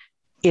it?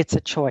 It's a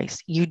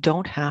choice. You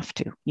don't have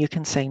to. You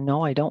can say,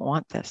 "No, I don't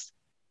want this."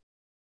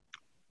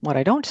 What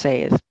I don't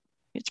say is,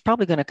 it's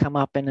probably going to come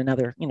up in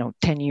another,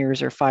 10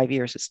 years or 5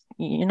 years.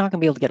 You're not going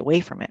to be able to get away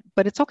from it,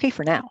 but it's okay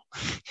for now.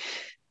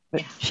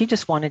 But she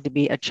just wanted to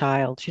be a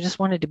child. She just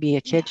wanted to be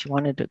a kid. She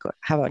wanted to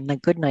have a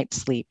good night's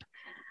sleep.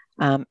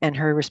 And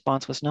her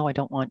response was, "No, I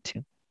don't want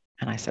to."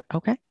 And I said,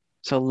 "Okay,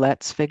 So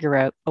let's figure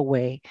out a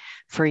way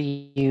for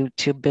you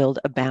to build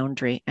a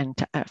boundary and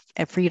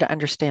for you to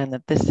understand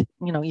that this,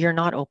 you're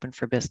not open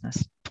for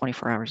business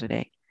 24 hours a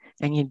day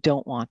and you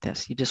don't want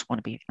this. You just want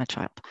to be a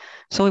child.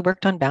 So we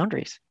worked on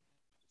boundaries.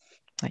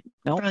 Like,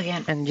 no,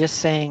 Brilliant. and just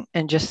saying,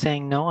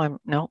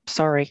 no,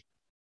 sorry.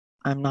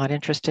 I'm not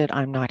interested.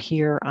 I'm not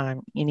here.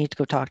 You need to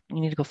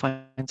go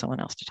find someone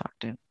else to talk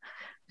to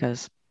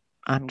because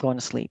I'm going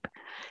to sleep,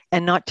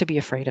 and not to be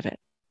afraid of it.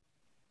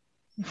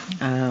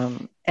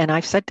 And I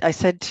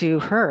said to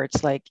her,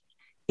 it's like,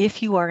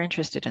 if you are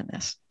interested in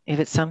this, if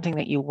it's something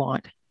that you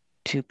want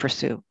to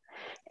pursue,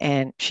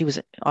 and she was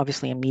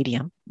obviously a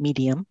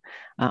medium,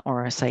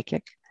 or a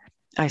psychic.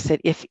 I said,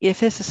 if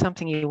this is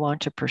something you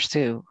want to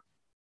pursue,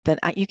 then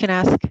you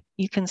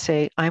can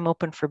say, I'm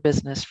open for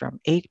business from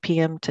 8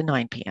 p.m. to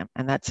 9 p.m.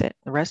 and that's it.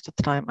 The rest of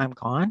the time I'm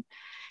gone.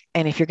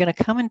 And if you're going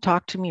to come and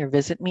talk to me or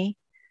visit me,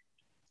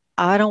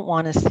 I don't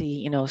want to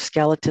see,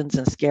 skeletons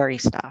and scary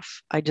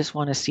stuff. I just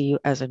want to see you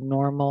as a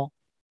normal,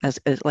 as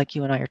like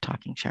you and I are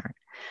talking, Sharon.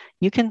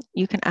 You can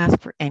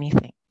ask for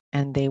anything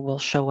and they will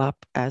show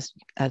up as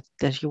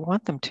you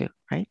want them to,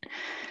 right?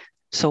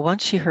 So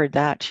once she heard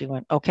that, she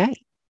went, okay.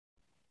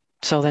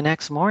 So the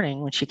next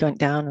morning when she went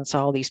down and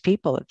saw all these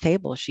people at the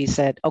table, she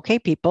said, okay,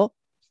 people,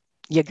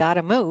 you got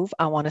to move.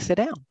 I want to sit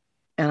down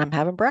and I'm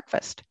having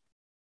breakfast.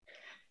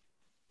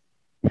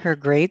 Her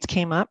grades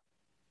came up.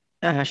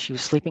 She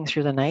was sleeping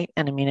through the night.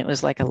 And I mean, it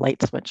was like a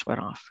light switch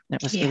went off.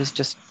 It was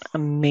just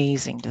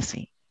amazing to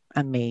see.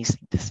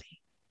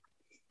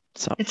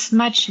 So it's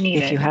much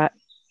needed.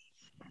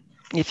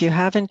 If you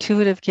have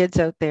intuitive kids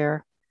out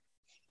there,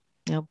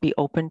 be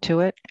open to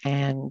it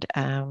and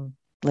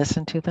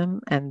listen to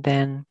them, and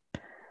then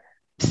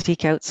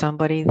seek out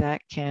somebody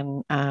that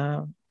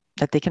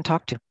they can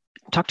talk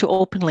to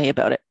openly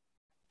about it,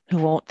 who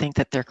won't think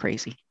that they're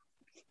crazy.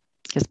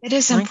 Because it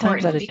is 9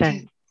 times out of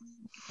 10,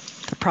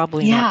 they're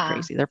probably not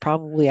crazy. They're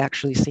probably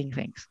actually seeing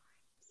things.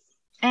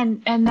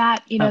 And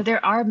that,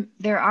 there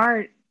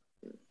are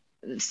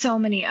so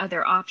many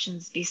other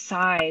options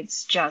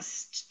besides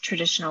just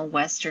traditional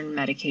Western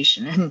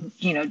medication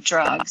and,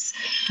 drugs.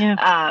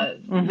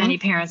 Many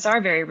parents are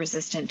very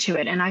resistant to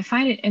it. And I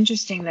find it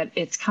interesting that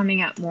it's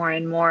coming up more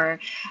and more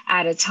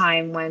at a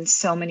time when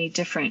so many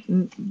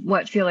different,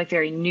 what feel like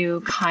very new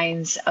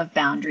kinds of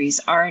boundaries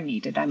are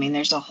needed. I mean,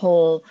 I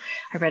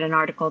read an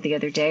article the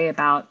other day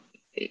about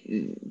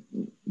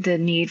the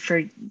need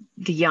for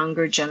the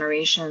younger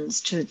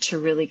generations to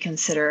really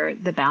consider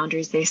the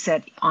boundaries they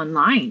set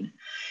online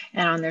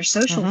and on their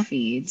social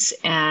feeds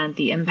and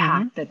the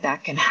impact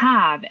that can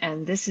have.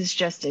 And this is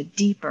just a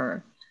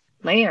deeper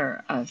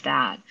layer of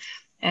that.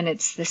 And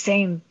it's the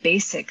same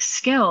basic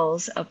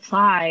skills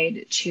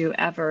applied to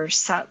ever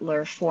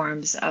subtler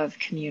forms of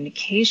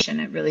communication.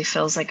 It really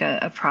feels like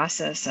a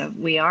process of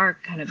we are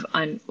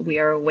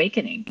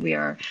awakening, we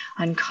are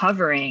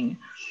uncovering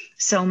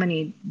so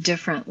many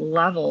different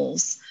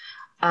levels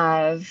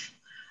of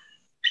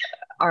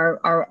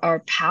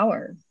our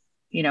power.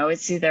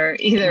 It's either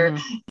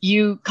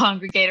you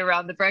congregate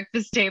around the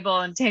breakfast table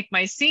and take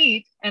my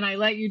seat and I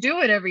let you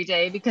do it every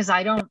day because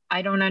I don't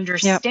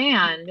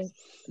understand,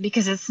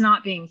 because it's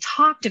not being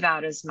talked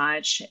about as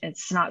much.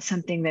 It's not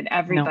something that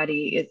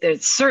everybody,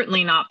 it's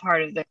certainly not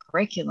part of the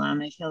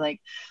curriculum. I feel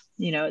like,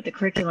 the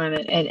curriculum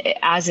and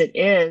as it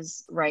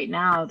is right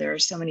now, there are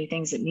so many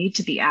things that need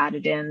to be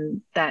added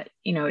in that,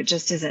 it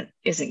just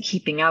isn't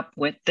keeping up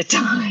with the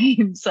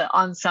times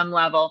on some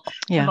level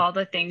of all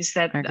the things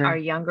that our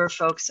younger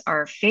folks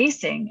are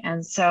facing.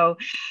 And so,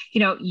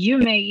 you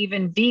may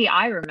even be,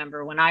 I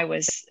remember when I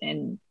was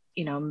in,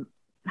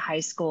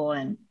 high school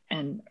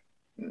and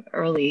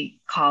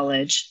early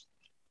college,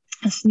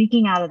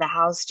 sneaking out of the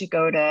house to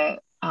go to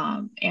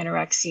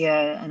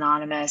Anorexia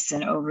Anonymous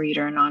and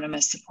Overeater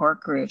Anonymous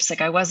support groups.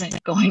 Like I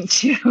wasn't going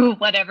to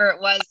whatever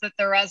it was that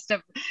the rest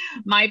of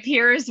my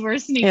peers were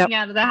sneaking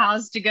out of the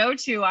house to go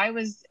to. When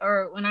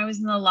I was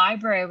in the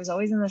library, I was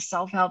always in the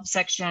self-help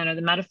section or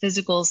the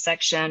metaphysical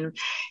section,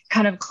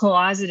 kind of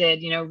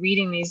closeted,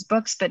 reading these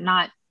books, but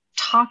not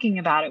talking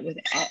about it with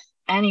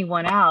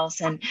anyone else.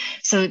 And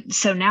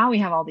so now we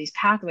have all these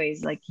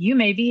pathways. Like you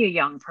may be a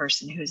young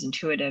person who's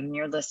intuitive and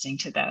you're listening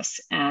to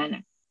this,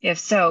 and if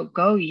so,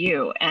 go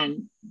you,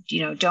 and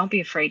don't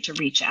be afraid to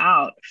reach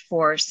out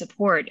for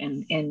support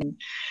and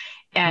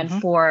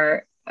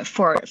for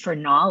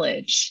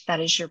knowledge. That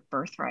is your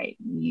birthright.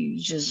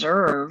 You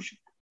deserve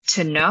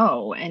to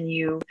know, and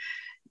you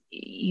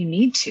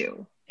need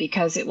to,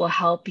 because it will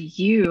help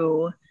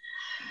you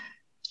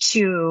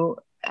to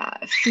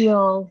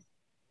feel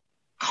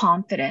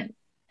confident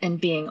in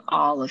being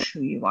all of who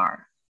you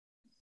are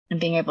and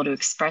being able to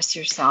express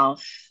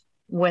yourself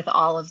with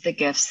all of the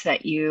gifts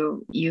that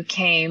you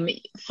came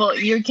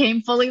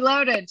fully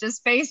loaded.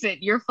 Just face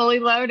it, you're fully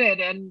loaded.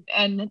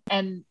 And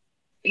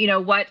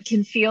what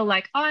can feel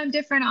like, oh, I'm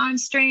different, I'm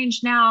strange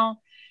now.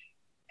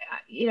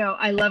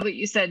 I love what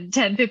you said,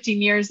 10,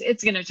 15 years,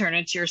 it's going to turn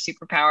into your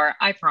superpower.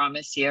 I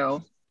promise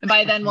you. And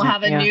by then we'll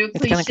have a new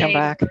cliche. It's going to come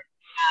back.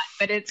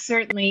 But it's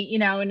certainly,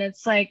 and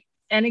it's like,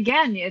 and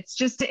again, it's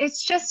just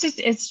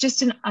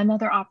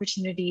another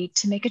opportunity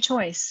to make a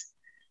choice,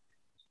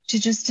 to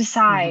just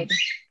decide.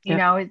 You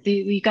know,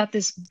 you got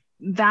this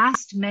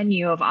vast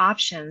menu of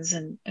options,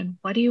 and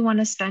what do you want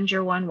to spend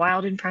your one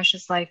wild and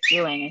precious life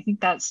doing? I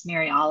think that's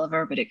Mary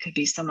Oliver, but it could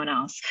be someone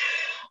else.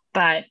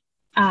 But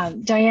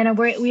Diana,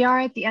 we are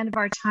at the end of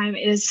our time.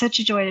 It is such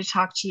a joy to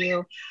talk to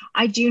you.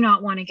 I do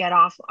not want to get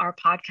off our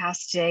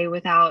podcast today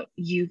without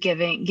you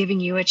giving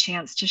you a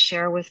chance to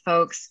share with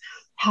folks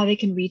how they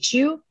can reach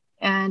you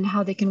and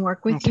how they can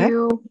work with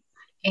you,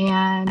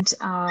 and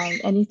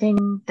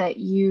anything that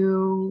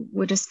you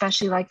would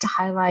especially like to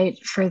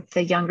highlight for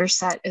the younger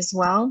set as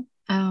well.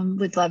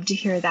 Would love to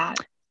hear that.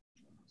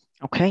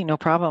 Okay, no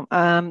problem.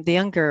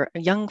 The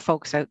young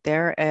folks out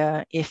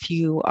there, if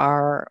you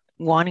are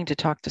wanting to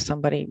talk to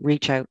somebody,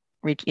 reach out.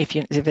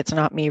 If it's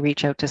not me,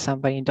 reach out to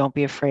somebody, and don't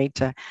be afraid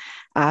to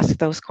ask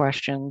those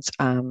questions.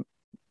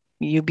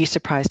 You'd be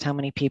surprised how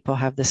many people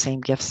have the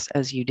same gifts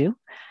as you do.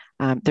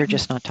 They're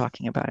just not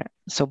talking about it.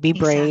 So be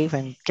brave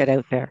and get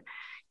out there.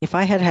 If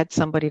I had had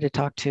somebody to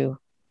talk to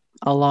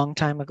a long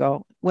time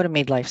ago, would have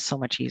made life so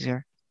much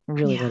easier.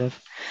 Really would have.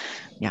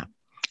 Yeah.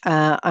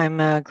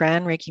 I'm a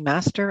Grand Reiki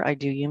master. I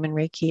do human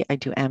Reiki. I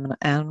do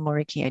animal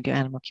Reiki. I do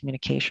animal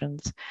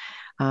communications.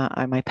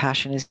 My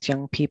passion is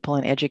young people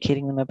and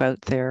educating them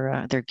about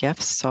their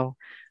gifts. So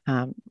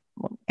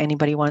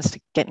anybody wants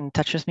to get in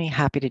touch with me,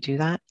 happy to do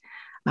that.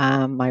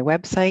 My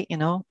website,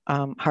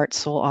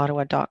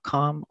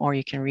 heartsoulOttawa.com, or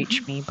you can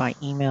reach me by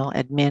email,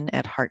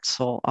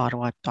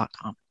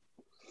 admin@heartsoulOttawa.com.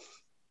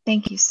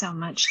 Thank you so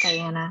much,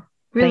 Diana.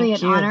 Really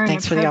an honor and a privilege.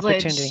 Thanks for the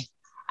opportunity.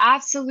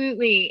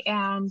 Absolutely.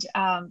 And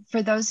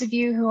for those of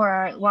you who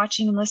are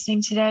watching and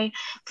listening today,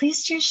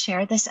 please do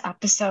share this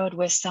episode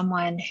with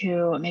someone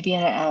who, maybe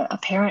a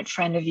parent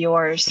friend of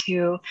yours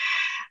who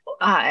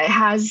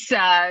is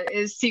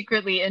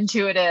secretly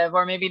intuitive,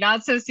 or maybe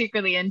not so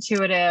secretly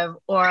intuitive,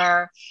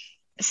 or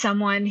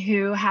someone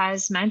who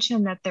has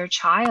mentioned that their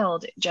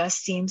child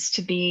just seems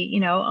to be,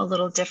 a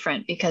little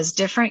different, because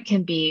different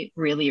can be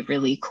really,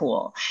 really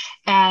cool.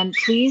 And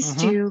please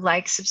do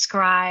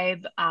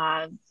subscribe,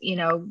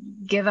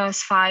 give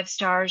us 5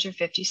 stars or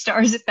 50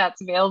 stars if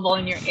that's available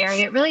in your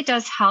area. It really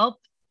does help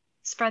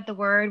spread the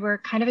word. We're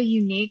kind of a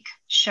unique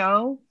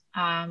show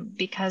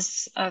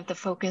because of the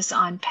focus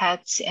on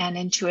pets and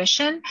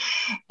intuition,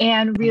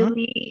 and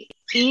really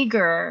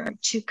eager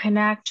to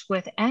connect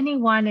with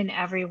anyone and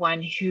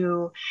everyone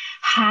who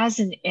has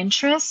an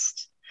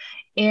interest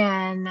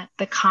in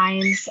the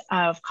kinds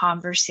of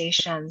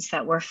conversations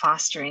that we're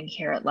fostering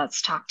here at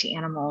Let's Talk to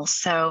Animals.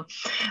 So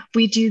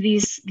we do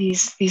these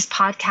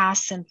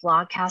podcasts and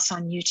vlogcasts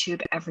on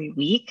YouTube every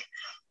week.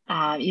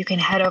 You can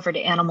head over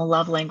to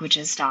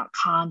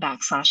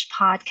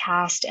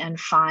animallovelanguages.com/podcast and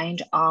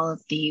find all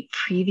of the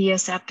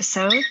previous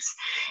episodes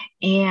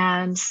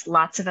and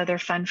lots of other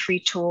fun free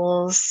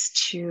tools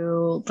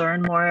to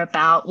learn more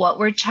about what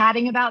we're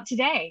chatting about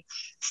today.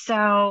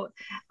 So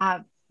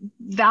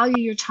value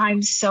your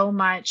time so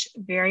much.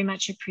 Very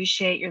much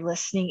appreciate your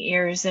listening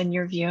ears and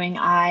your viewing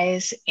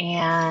eyes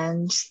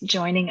and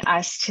joining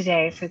us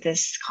today for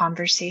this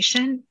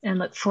conversation, and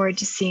look forward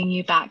to seeing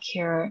you back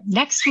here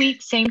next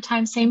week, same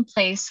time, same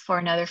place, for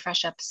another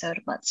fresh episode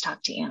of Let's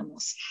Talk to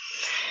Animals.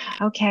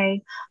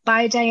 Okay.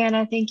 Bye,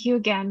 Diana. Thank you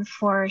again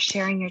for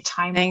sharing your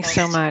time. Thanks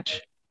so much.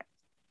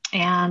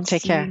 And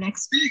take care. See you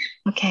next week.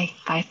 Okay.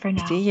 Bye for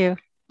now. See you.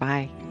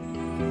 Bye.